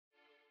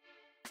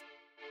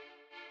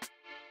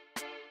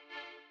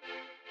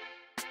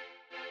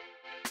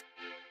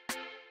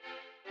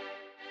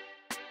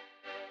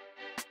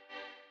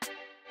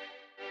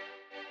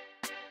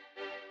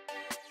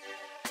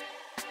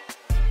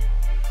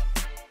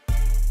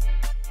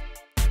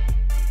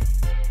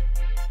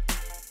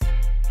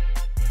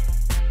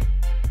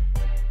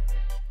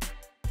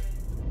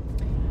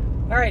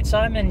Alright, so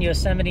I'm in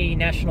Yosemite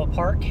National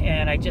Park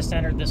and I just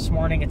entered this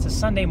morning. It's a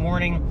Sunday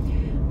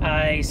morning.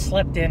 I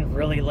slept in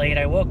really late.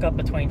 I woke up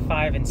between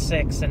 5 and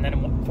 6 and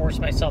then forced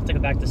myself to go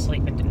back to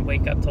sleep and didn't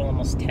wake up till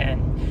almost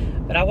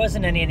 10. But I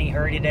wasn't in any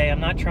hurry today. I'm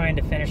not trying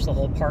to finish the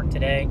whole park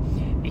today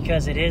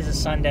because it is a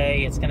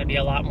Sunday. It's going to be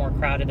a lot more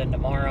crowded than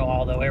tomorrow,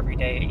 although every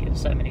day at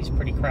Yosemite is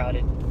pretty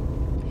crowded.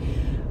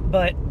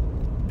 But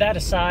that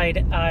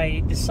aside,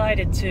 I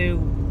decided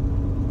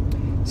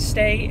to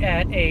stay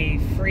at a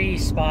free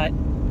spot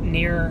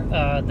near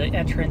the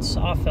entrance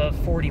off of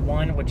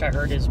 41, which I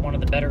heard is one of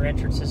the better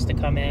entrances to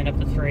come in of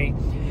the three.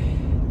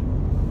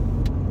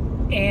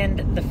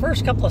 And the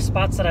first couple of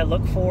spots that I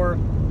looked for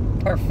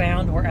or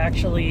found were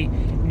actually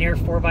near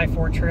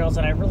 4x4 trails,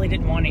 and I really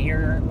didn't want to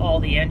hear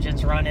all the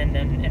engines running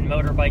and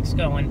motorbikes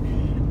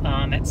going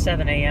at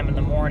 7 a.m. in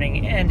the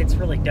morning, and it's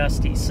really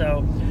dusty. So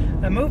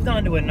I moved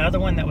on to another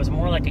one that was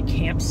more like a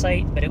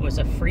campsite, but it was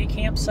a free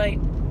campsite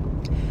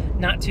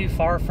not too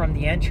far from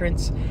the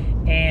entrance.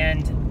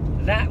 And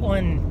that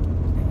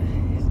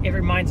one, it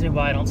reminds me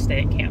why I don't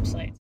stay at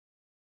campsites.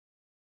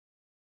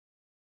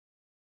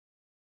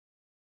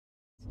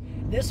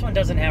 This one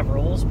doesn't have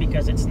rules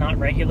because it's not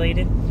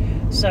regulated.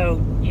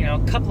 So, you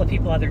know, a couple of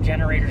people had their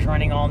generators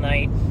running all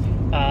night.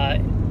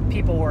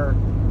 People were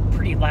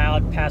pretty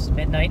loud past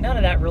midnight. None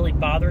of that really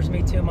bothers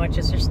me too much.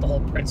 It's just the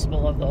whole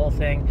principle of the whole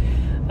thing.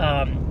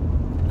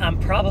 I'm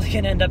probably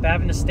going to end up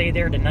having to stay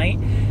there tonight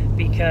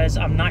because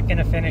I'm not going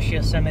to finish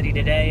Yosemite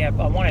today. I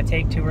want to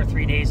take 2 or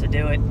 3 days to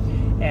do it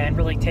and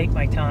really take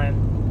my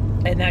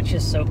time, and that's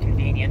just so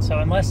convenient. So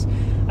unless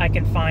I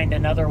can find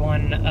another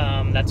one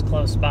that's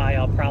close by,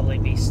 I'll probably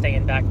be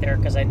staying back there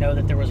because I know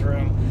that there was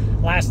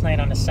room last night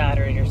on a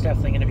Saturday. There's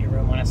definitely going to be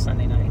room on a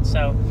Sunday night.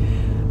 So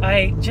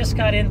I just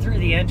got in through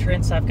the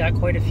entrance. I've got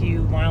quite a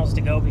few miles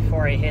to go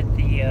before I hit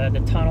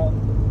the tunnel.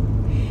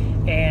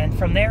 And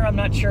from there, I'm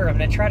not sure. I'm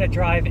going to try to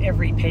drive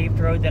every paved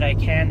road that I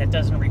can that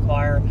doesn't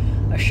require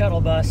a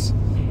shuttle bus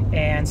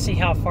and see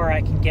how far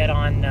I can get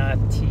on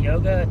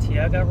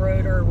Tioga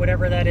Road or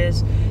whatever that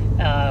is,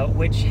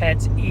 which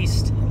heads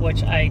east,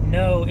 which I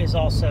know is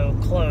also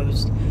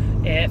closed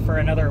for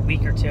another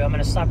week or two. I'm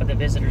going to stop at the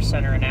visitor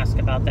center and ask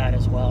about that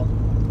as well.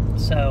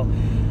 So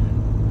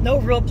no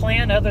real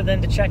plan other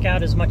than to check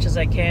out as much as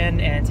I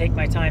can and take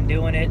my time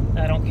doing it.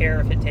 I don't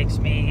care if it takes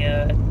me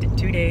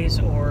 2 days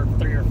or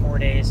 3 or 4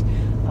 days.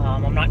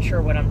 I'm not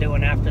sure what I'm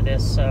doing after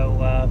this,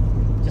 so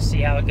just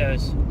see how it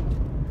goes.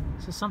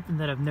 So something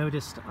that I've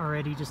noticed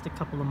already just a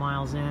couple of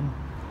miles in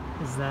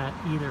is that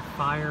either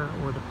fire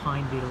or the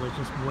pine beetle has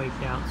just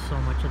wiped out so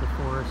much of the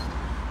forest.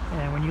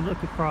 And when you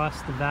look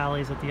across the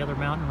valleys at the other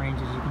mountain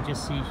ranges, you can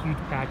just see huge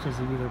patches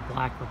of either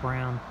black or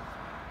brown.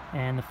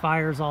 And the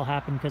fires all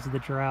happen because of the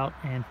drought,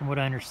 and from what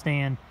I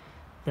understand,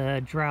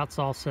 the droughts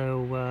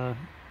also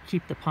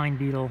keep the pine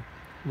beetle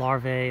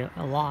larvae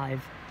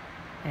alive,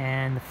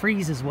 and the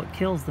freeze is what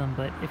kills them.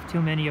 But if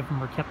too many of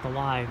them are kept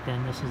alive,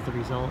 then this is the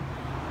result.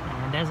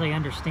 And as I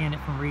understand it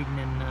from reading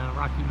in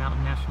Rocky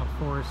Mountain National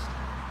Forest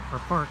or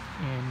Park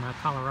in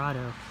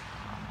Colorado,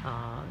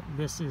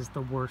 this is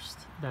the worst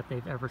that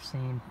they've ever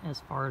seen as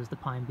far as the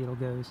pine beetle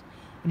goes.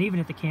 And even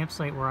at the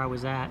campsite where I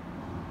was at,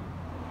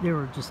 there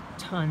were just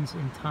tons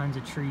and tons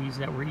of trees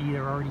that were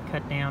either already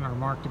cut down or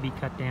marked to be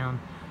cut down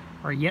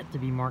or yet to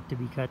be marked to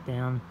be cut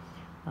down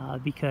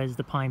because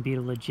the pine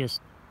beetle had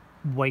just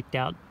wiped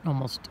out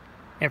almost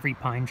every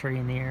pine tree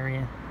in the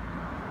area.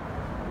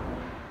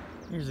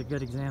 Here's a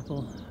good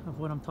example of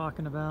what I'm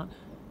talking about.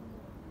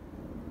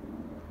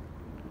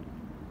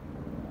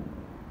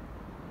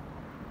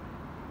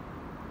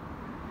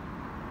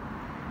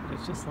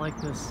 It's just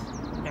like this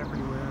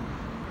everywhere.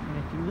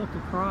 And if you look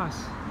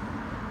across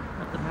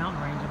at the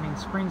mountain range, I mean,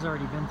 spring's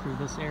already been through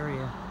this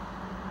area,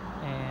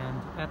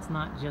 and that's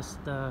not just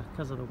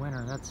because of the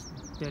winter. That's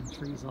dead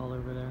trees all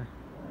over there.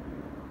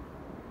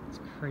 It's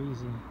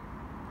crazy.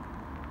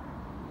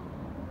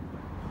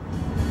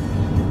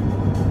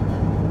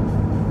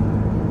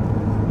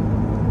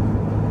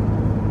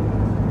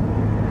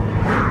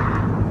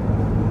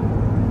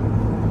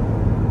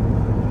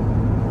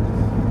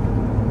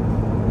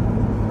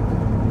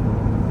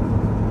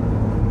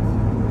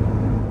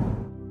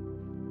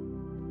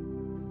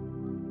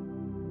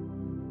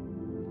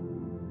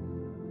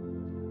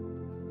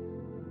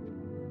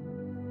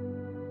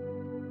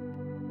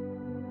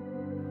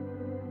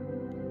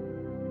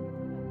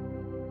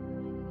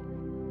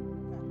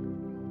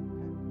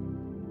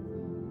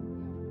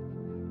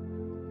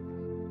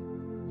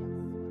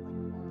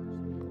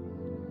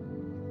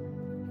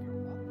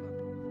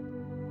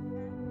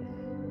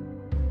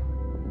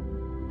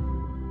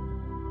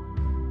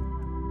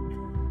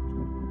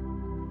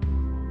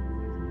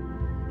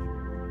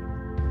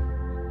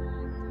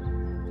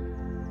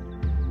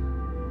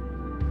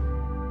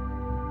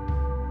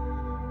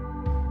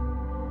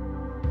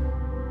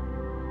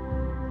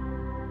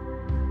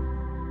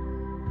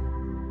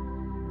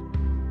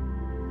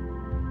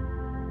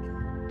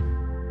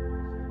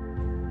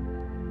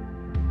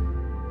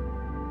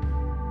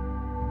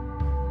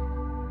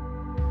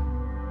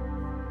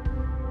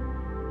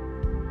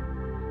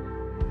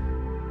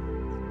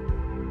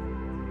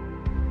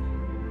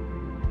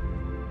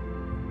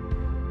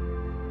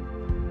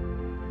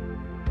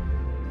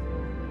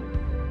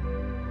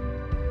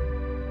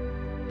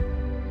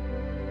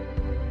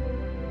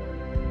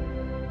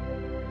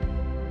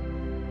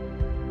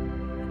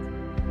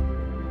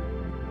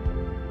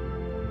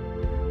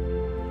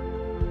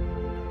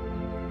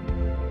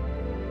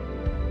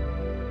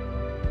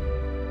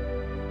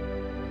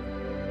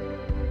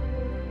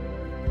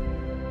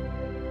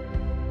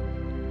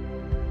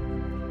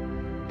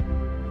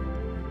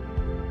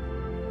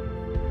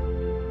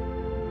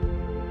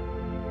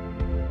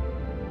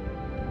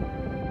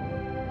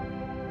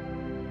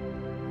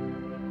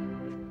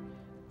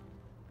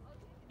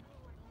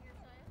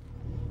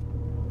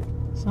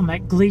 So I'm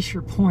at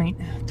Glacier Point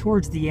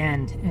towards the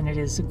end, and it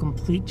is a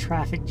complete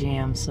traffic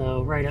jam.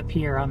 So right up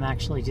here, I'm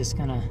actually just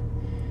gonna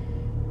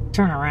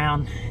turn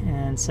around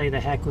and say the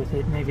heck with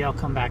it. Maybe I'll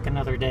come back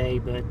another day,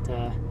 but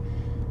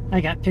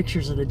I got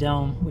pictures of the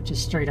dome, which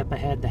is straight up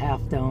ahead, the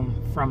half dome,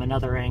 from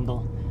another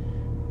angle.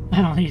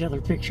 I don't need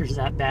other pictures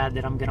that bad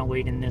that I'm gonna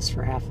wait in this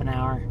for half an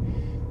hour.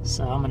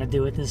 So I'm gonna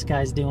do what this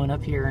guy's doing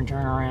up here and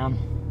turn around.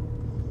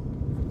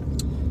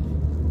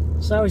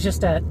 So I was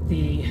just at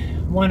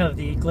one of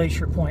the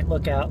Glacier Point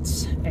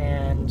lookouts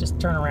and just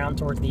turn around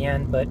towards the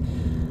end, but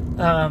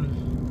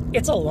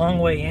it's a long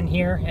way in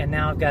here, and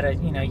now I've got to,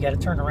 you got to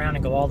turn around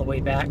and go all the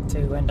way back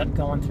to end up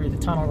going through the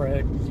tunnel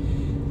road.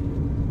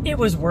 It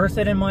was worth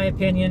it in my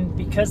opinion,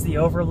 because the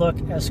overlook,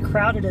 as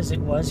crowded as it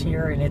was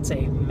here, and it's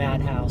a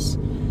madhouse,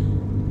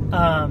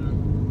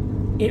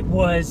 it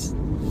was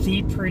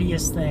the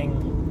prettiest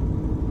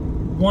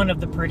thing, one of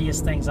the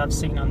prettiest things I've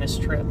seen on this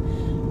trip.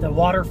 The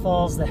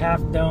waterfalls, the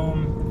half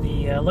dome,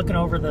 the looking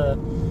over the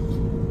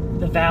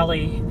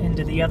valley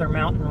into the other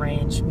mountain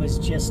range was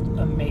just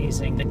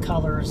amazing. The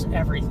colors,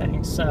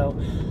 everything. So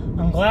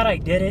I'm glad I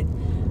did it,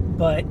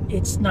 but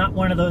it's not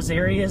one of those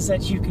areas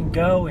that you can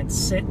go and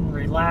sit and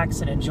relax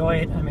and enjoy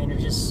it. I mean,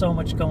 there's just so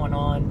much going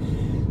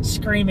on.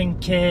 Screaming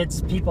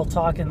kids, people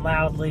talking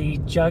loudly,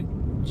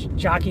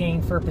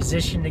 jockeying for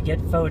position to get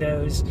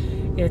photos.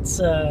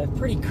 It's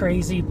pretty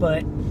crazy,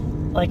 but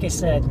like I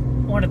said,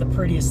 one of the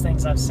prettiest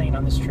things I've seen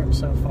on this trip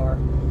so far.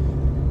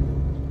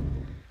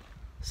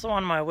 So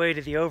on my way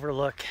to the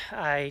overlook,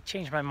 I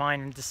changed my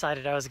mind and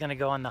decided I was going to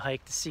go on the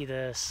hike to see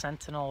the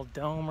Sentinel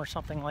dome or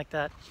something like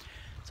that.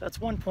 So it's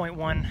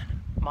 1.1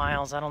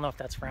 miles. I don't know if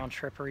that's round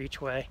trip or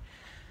each way.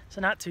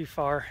 So not too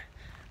far,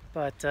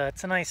 but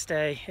it's a nice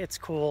day. It's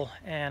cool,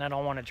 and I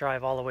don't want to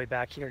drive all the way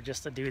back here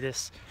just to do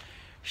this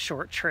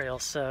short trail.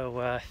 So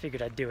I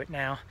figured I'd do it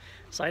now.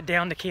 So I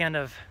downed a can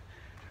of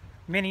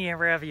mini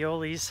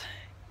raviolis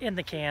in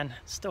the can,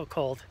 still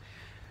cold.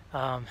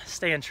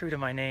 Staying true to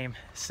my name,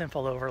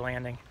 simple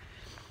overlanding.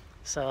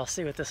 So I'll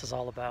see what this is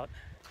all about.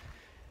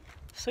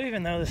 So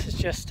even though this is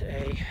just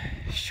a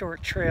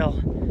short trail,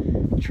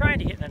 I'm trying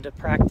to get into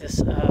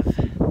practice of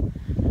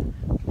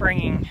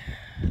bringing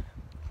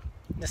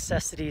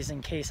necessities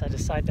in case I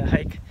decide to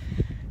hike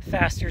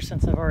faster,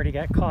 since I've already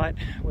got caught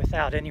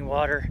without any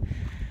water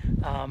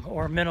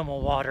or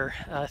minimal water,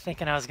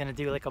 thinking I was going to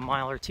do like a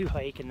mile or two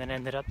hike, and then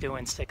ended up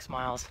doing 6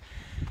 miles.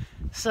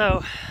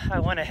 So I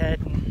went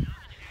ahead and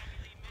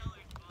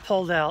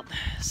pulled out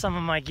some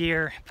of my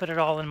gear, put it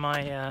all in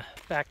my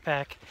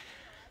backpack.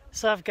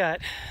 So I've got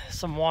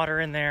some water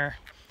in there.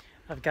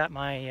 I've got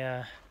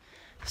my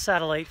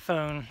satellite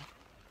phone,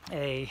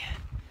 a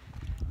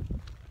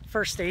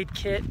first aid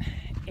kit,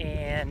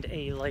 and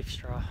a life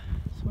straw.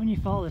 So when you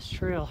follow this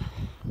trail,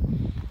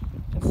 you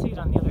can see it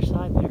on the other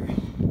side there.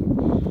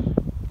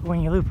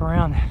 When you loop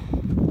around,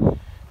 you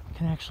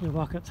can actually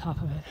walk up top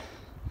of it.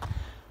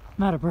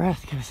 I'm out of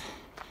breath because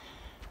I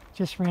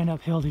just ran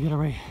uphill to get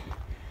away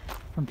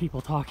from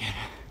people talking.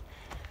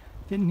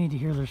 Didn't need to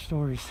hear their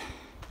stories,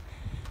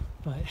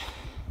 but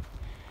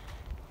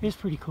it's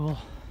pretty cool.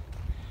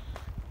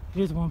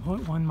 It is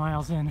 1.1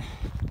 miles in,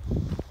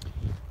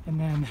 and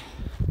then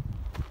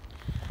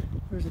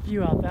there's a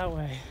view out that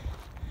way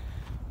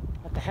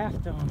at the half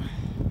dome,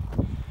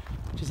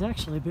 which is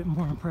actually a bit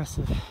more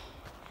impressive.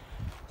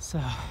 So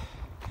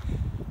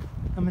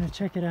I'm gonna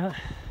check it out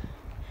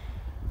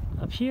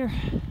up here,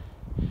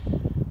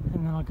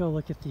 and then I'll go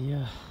look at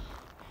the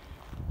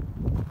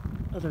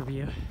other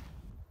view.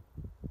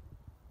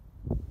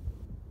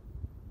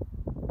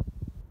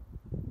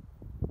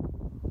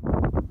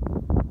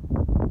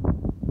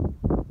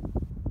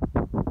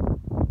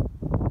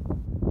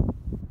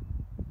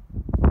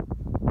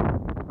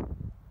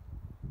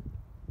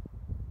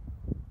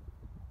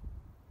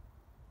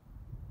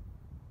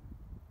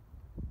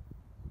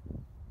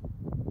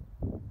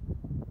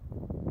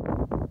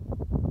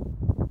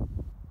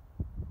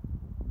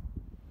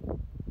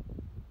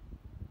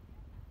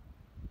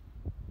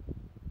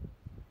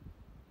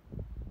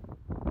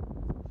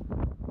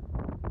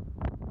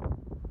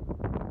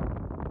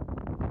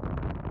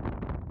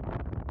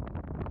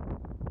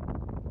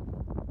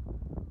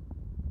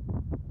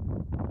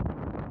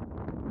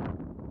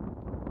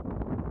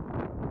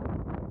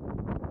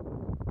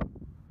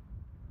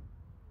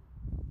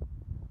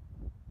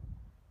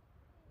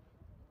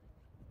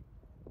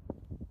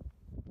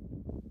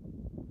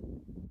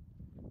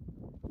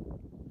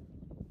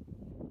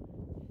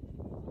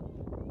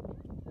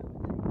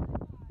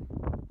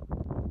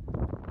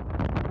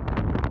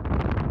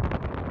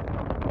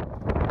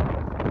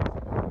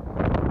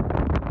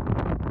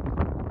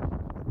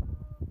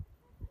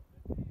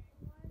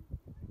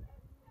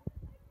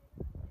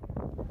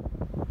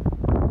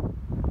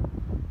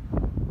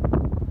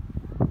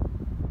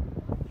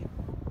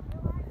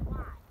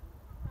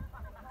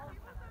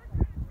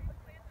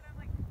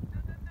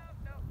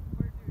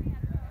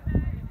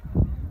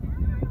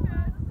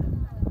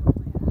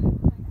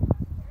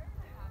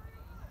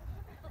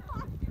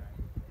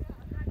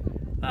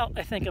 Well,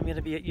 I think I'm going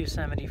to be at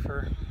Yosemite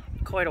for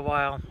quite a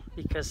while,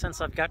 because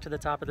since I've got to the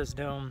top of this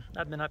dome,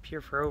 I've been up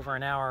here for over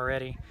an hour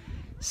already,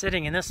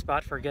 sitting in this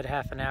spot for a good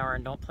half an hour,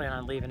 and don't plan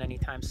on leaving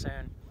anytime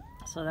soon.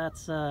 So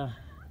that's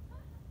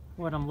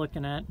what I'm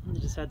looking at. I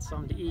just had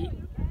something to eat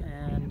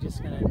and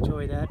just gonna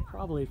enjoy that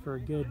probably for a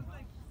good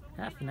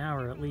half an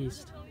hour at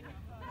least,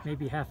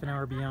 maybe half an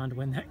hour beyond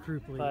when that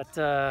group leaves.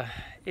 But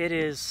it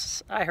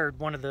is, I heard,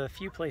 one of the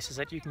few places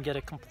that you can get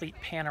a complete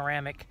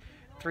panoramic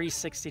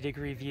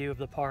 360-degree view of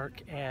the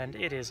park, and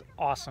it is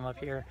awesome up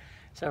here.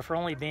 So for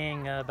only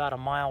being about a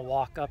mile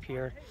walk up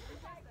here,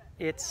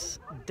 it's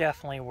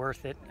definitely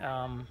worth it.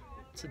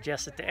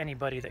 Suggest it to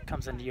anybody that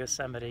comes into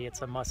Yosemite.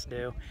 It's a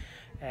must-do,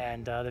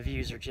 and the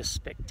views are just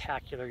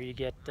spectacular. You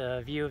get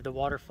a view of the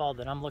waterfall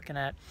that I'm looking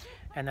at,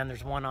 and then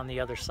there's one on the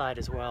other side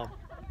as well.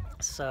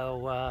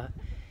 So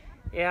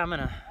yeah, I'm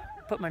gonna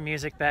put my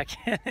music back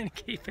in and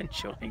keep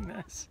enjoying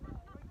this.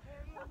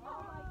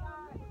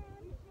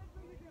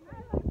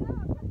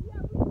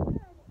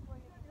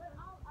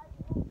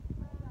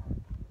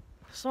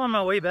 So on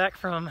my way back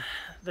from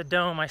the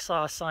dome, I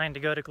saw a sign to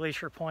go to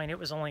Glacier Point. It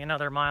was only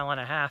another 1.5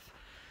 miles.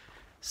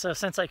 So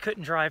since I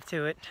couldn't drive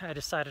to it, I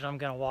decided I'm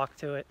going to walk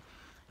to it.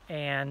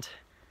 And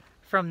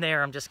from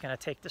there, I'm just going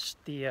to take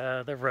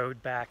the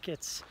road back.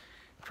 It's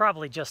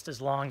probably just as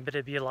long, but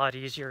it'd be a lot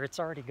easier. It's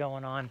already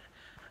going on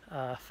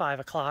 5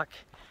 o'clock,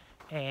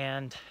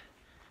 and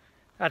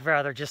I'd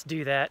rather just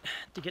do that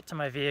to get to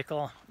my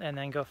vehicle and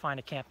then go find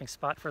a camping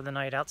spot for the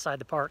night outside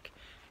the park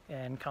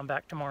and come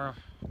back tomorrow.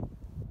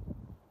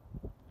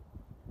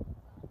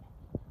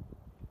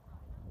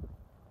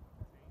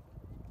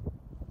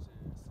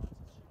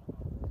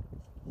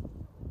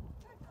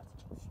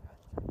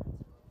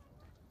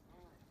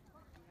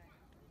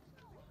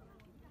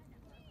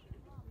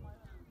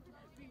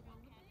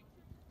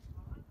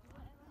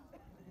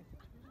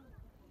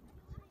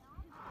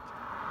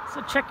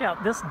 So check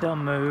out this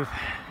dumb move.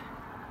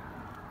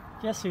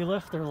 Guess who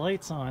left their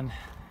lights on?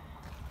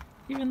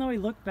 Even though he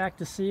looked back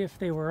to see if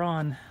they were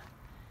on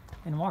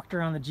and walked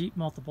around the Jeep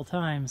multiple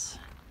times,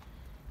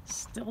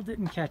 still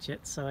didn't catch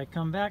it. So I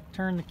come back,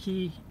 turn the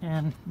key,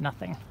 and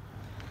nothing.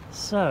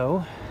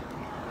 So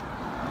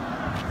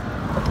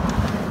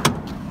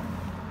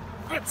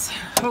let's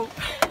hope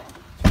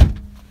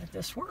that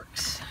this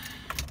works.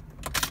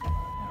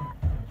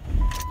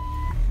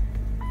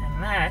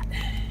 And that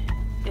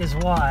is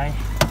why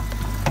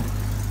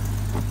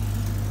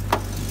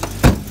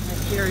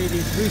I carry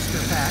these booster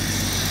packs.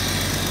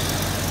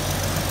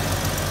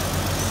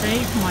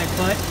 Save my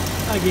butt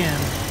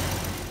again.